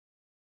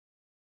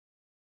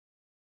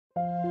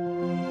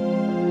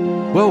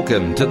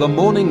Welcome to the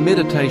Morning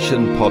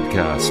Meditation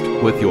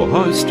Podcast with your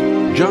host,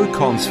 Joe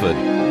Consford.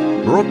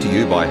 Brought to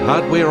you by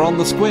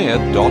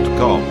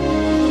HardwareOnTheSquare.com.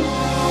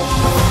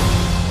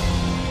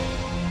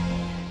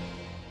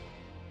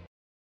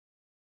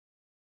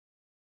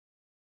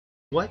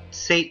 What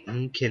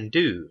Satan can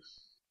do.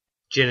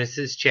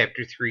 Genesis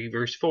chapter 3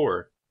 verse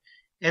 4.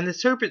 And the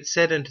serpent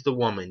said unto the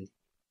woman,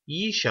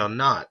 Ye shall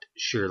not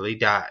surely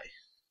die.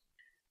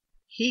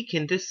 He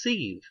can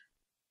deceive.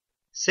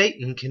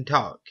 Satan can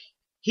talk.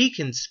 He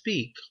can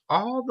speak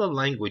all the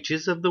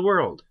languages of the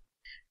world.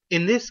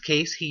 In this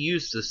case, he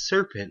used the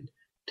serpent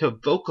to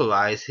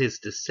vocalize his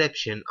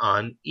deception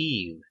on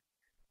Eve.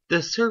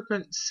 The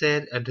serpent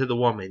said unto the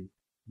woman,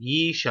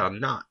 Ye shall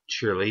not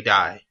surely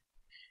die.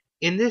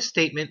 In this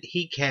statement,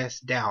 he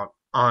cast doubt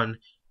on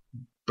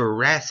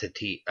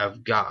veracity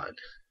of God.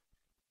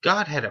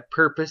 God had a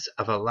purpose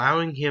of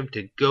allowing him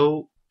to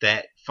go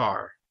that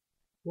far.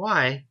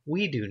 Why,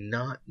 we do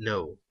not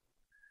know.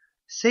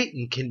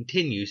 Satan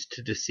continues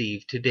to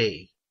deceive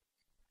today.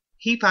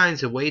 He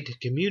finds a way to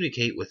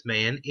communicate with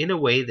man in a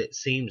way that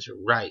seems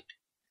right.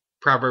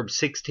 Proverbs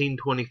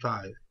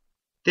 16:25.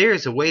 There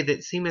is a way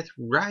that seemeth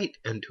right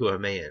unto a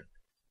man,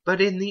 but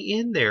in the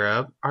end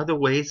thereof are the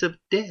ways of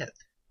death.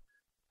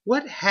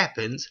 What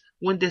happens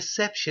when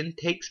deception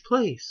takes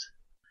place?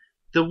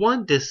 The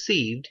one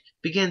deceived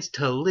begins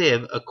to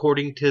live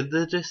according to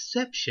the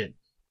deception.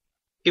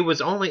 It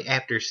was only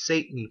after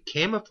Satan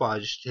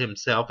camouflaged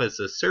himself as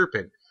a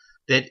serpent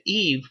that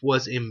Eve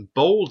was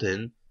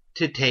emboldened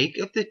to take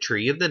of the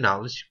tree of the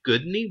knowledge of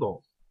good and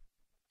evil.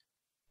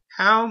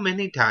 How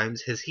many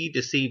times has he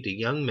deceived a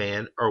young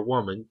man or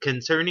woman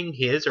concerning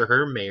his or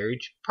her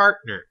marriage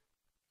partner?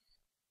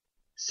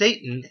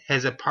 Satan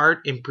has a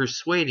part in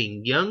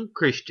persuading young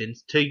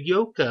Christians to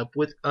yoke up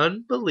with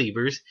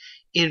unbelievers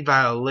in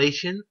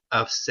violation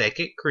of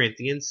 2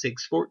 Corinthians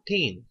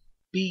 6:14.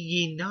 Be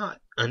ye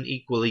not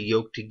unequally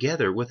yoked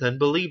together with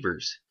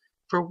unbelievers.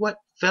 For what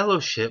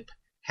fellowship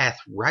hath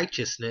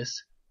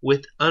righteousness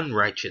with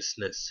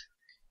unrighteousness?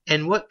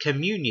 And what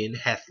communion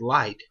hath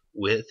light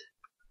with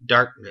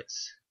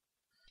darkness?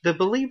 The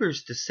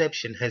believer's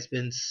deception has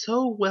been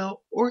so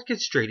well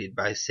orchestrated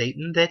by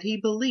Satan that he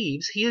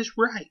believes he is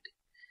right.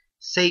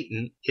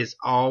 Satan is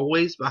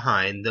always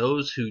behind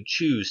those who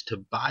choose to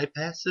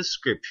bypass the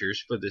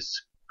scriptures for the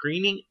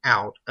screening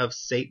out of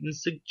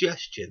Satan's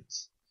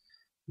suggestions.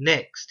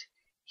 Next,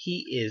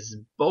 he is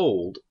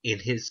bold in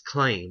his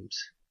claims.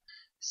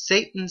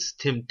 Satan's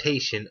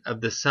temptation of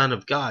the Son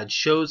of God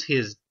shows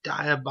his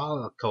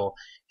diabolical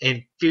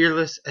and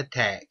fearless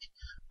attack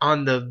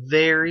on the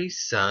very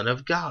Son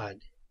of God.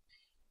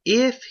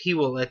 If he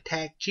will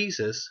attack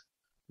Jesus,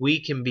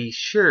 we can be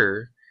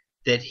sure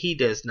that he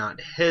does not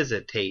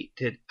hesitate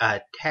to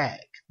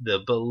attack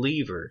the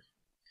believer.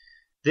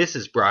 This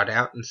is brought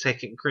out in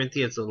 2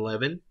 Corinthians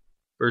 11,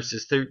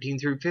 verses 13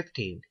 through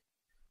 15.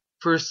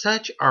 For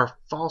such are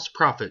false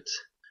prophets,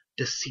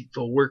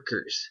 deceitful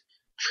workers,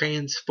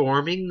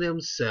 transforming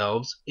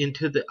themselves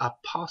into the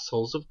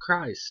apostles of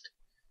Christ.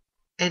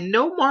 And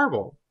no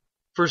marvel,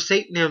 for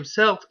Satan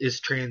himself is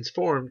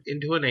transformed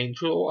into an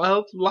angel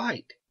of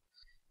light.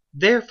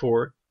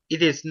 Therefore,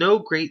 it is no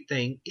great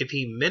thing if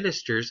he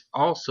ministers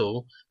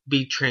also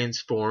be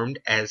transformed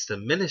as the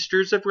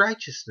ministers of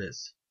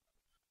righteousness,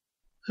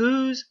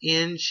 whose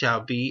end shall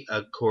be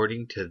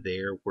according to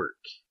their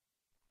work.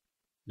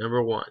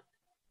 Number 1.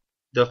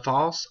 The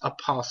false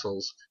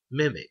apostles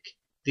mimic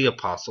the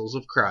apostles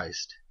of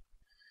Christ.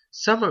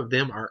 Some of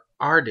them are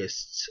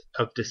artists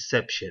of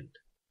deception.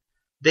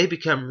 They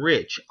become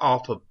rich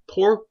off of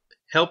poor,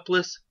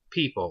 helpless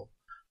people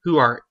who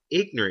are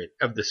ignorant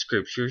of the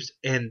scriptures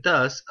and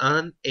thus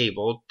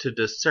unable to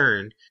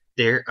discern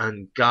their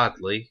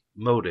ungodly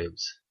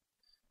motives.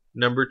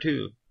 Number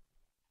 2.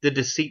 The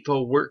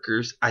deceitful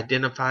workers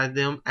identify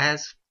them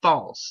as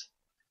false.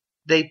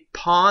 They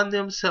pawn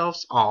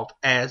themselves off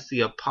as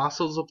the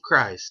apostles of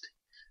Christ.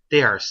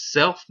 They are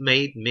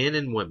self-made men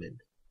and women.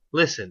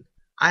 Listen,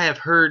 I have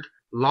heard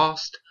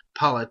lost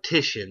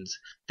politicians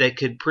that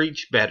could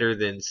preach better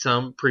than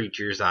some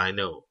preachers I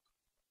know.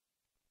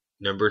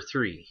 Number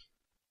 3.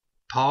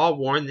 Paul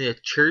warned the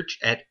church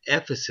at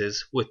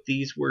Ephesus with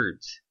these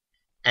words.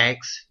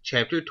 Acts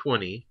chapter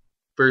 20,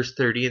 verse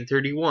 30 and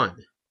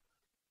 31.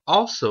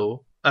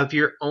 Also, of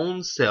your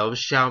own selves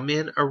shall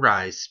men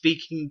arise,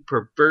 speaking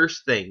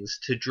perverse things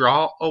to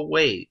draw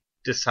away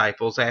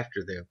disciples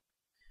after them.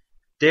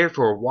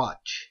 Therefore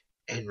watch,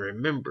 and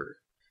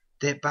remember,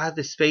 that by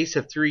the space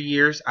of 3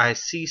 years I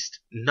ceased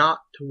not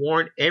to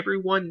warn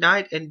everyone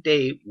night and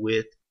day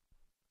with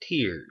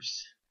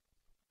tears.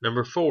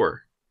 Number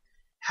 4.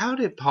 How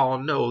did Paul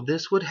know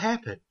this would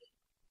happen?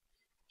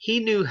 He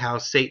knew how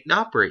Satan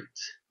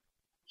operates.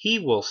 He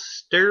will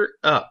stir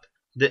up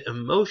the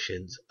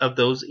emotions of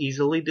those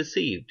easily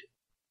deceived.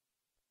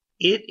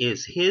 It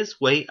is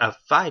his way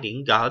of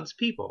fighting God's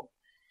people.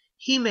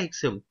 He makes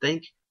them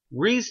think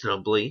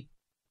reasonably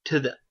to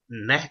the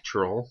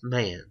natural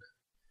man.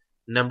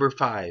 Number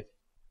 5.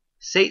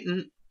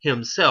 Satan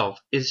himself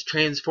is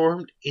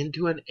transformed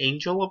into an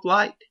angel of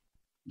light.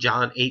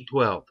 John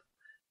 8:12.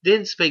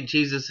 Then spake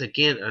Jesus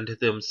again unto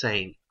them,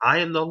 saying, I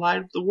am the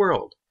light of the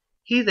world.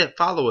 He that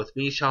followeth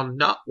me shall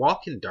not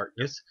walk in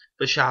darkness,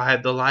 but shall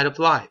have the light of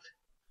life.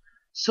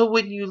 So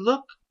when you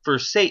look for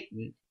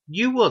Satan,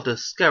 you will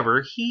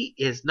discover he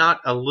is not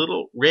a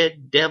little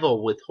red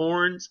devil with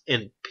horns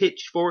and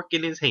pitchfork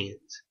in his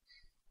hands.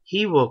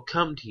 He will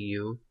come to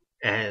you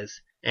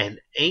as an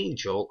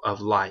angel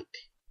of light.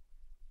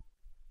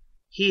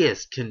 He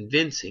is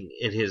convincing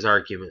in his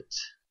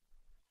arguments.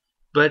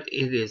 But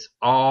it is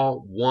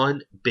all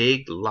one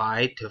big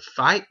lie to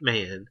fight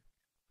man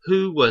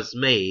who was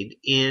made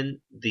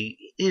in the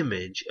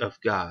image of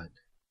God.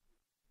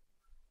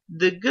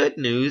 The good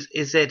news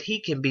is that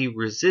he can be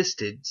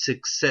resisted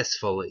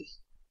successfully.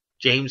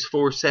 James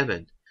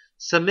 4:7.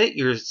 Submit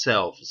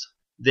yourselves,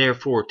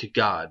 therefore, to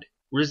God.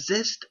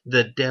 Resist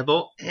the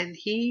devil, and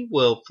he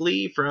will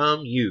flee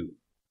from you.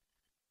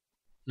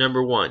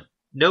 Number 1.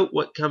 Note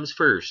what comes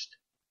first.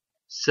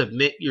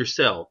 Submit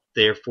yourself,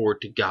 therefore,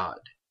 to God.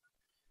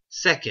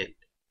 Second,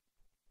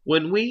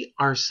 when we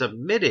are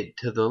submitted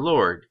to the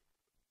Lord,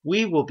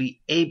 we will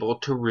be able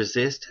to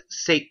resist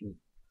Satan.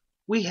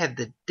 We have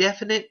the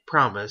definite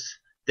promise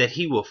that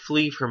he will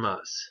flee from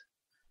us.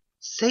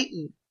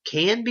 Satan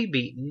can be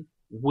beaten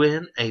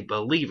when a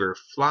believer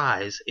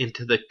flies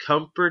into the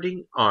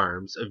comforting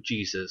arms of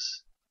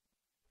Jesus.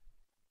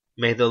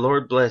 May the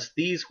Lord bless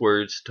these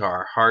words to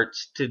our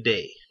hearts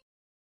today.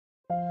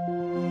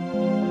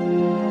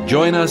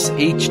 Join us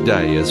each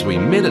day as we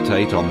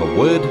meditate on the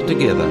Word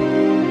together.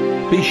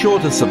 Be sure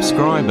to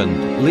subscribe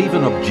and leave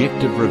an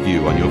objective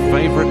review on your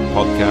favourite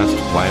podcast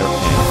player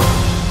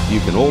app. You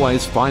can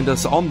always find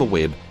us on the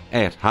web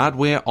at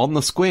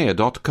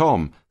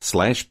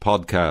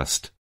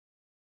hardwareonthesquare.com/podcast.